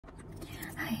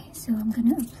Okay, so I'm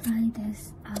gonna apply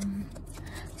this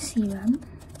serum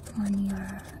on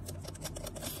your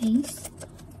face,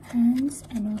 hands,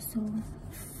 and also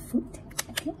foot.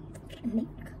 Okay, leg,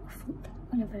 foot,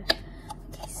 whatever.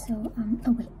 Okay, so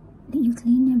oh wait, did you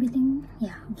clean everything?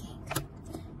 Yeah, okay.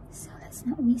 So let's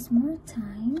not waste more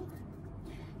time.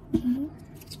 Okay.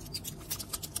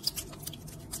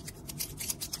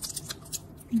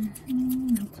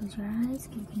 Now close your eyes.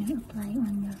 Okay, we're gonna apply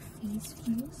on your face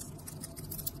first.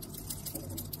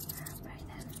 Right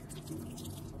then.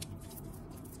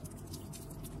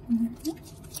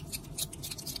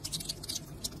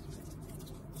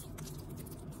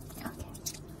 Okay,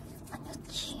 on your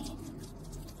chin,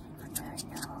 on your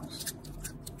nose.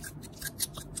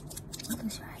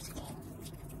 Close your eyes again.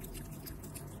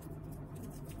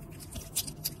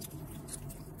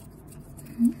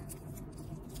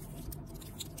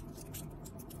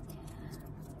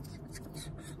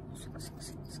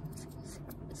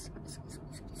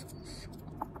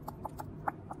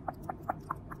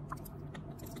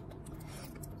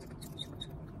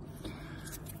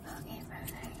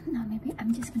 Now maybe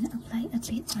I'm just gonna apply a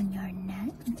bit on your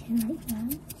neck, okay, right there.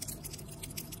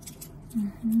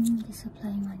 Just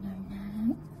applying on your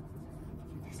neck.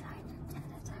 This side and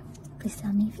that side. Please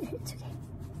tell me if it hurts, okay?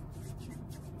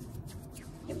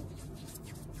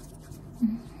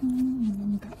 And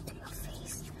then back to your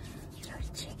face, your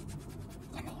cheek,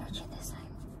 and then your chin this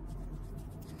side.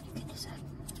 Okay, this side,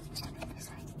 and then this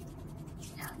side.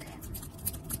 Okay.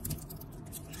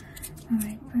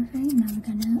 Alright, perfect. Now we're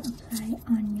gonna apply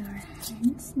on your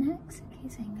hands next. Okay,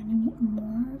 so I'm gonna need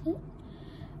more of it.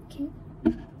 Okay.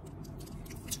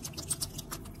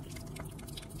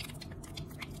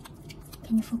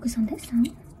 Can you focus on that sound?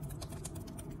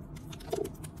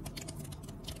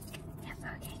 Yep,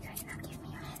 okay, good. Now give me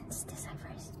your hands this side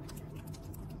first.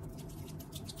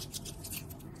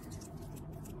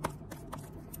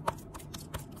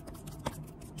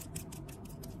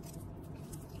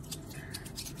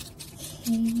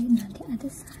 Okay, now the other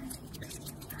side. Please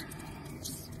give me your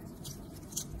hands.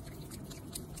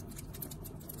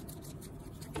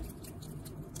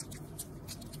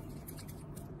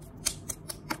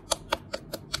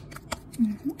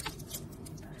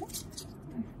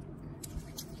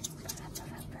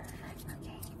 Perfect.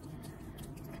 Okay.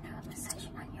 I'm gonna massage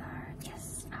on your,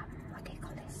 yes, what do you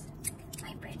call this?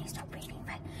 My brain is not braining,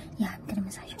 but yeah, I'm gonna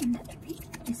massage on that a bit.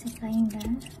 Just applying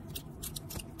there.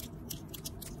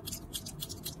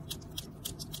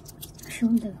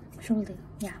 Shoulder,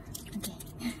 yeah, okay.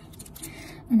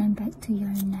 And then back to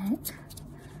your neck.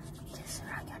 Just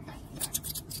around your neck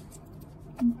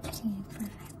again. Okay,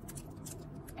 perfect.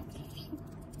 Okay.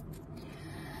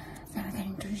 Now we're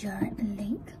going to do your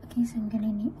leg. Okay, so I'm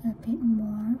gonna need a bit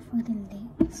more for the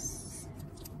legs.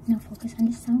 Now focus on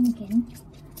the sound again.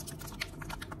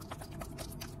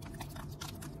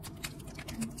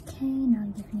 Okay, now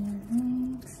give me your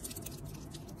legs.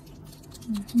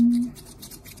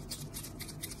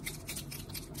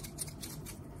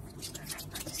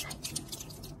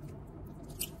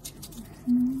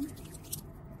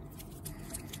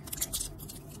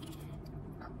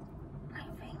 My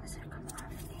wings are coming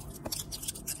off again.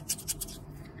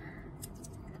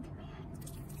 Look at my head.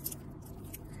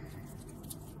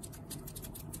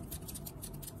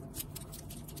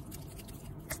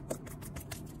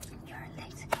 Your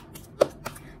legs again.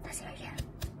 That's it right here.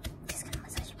 Just gonna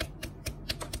massage a bit.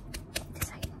 This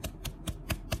side.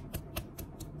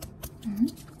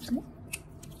 Good.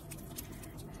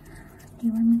 Do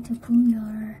you want me to pull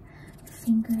your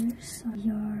fingers or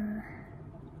your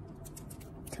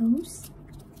toes?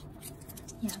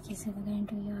 Yeah, okay, so we're gonna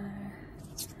do your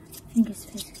fingers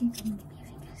first. Okay, can you give me your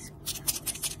fingers?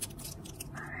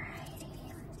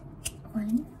 Alrighty.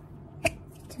 1,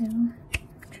 2,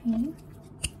 3,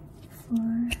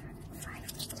 4,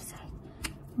 5. This side.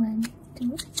 1,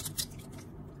 2,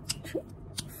 3,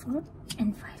 4,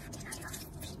 and 5. Okay, now your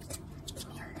feet. Give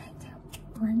me your leg.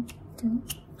 1, 2,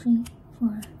 3,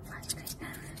 4, 5. Good.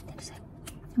 Then this side.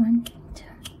 1, 2,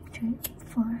 3,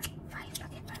 4, 5.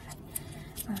 Okay, perfect.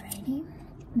 Alrighty,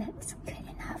 that's good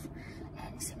enough.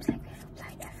 And it seems like we've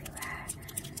applied everywhere.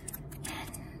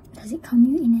 And does it calm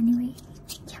you in any way?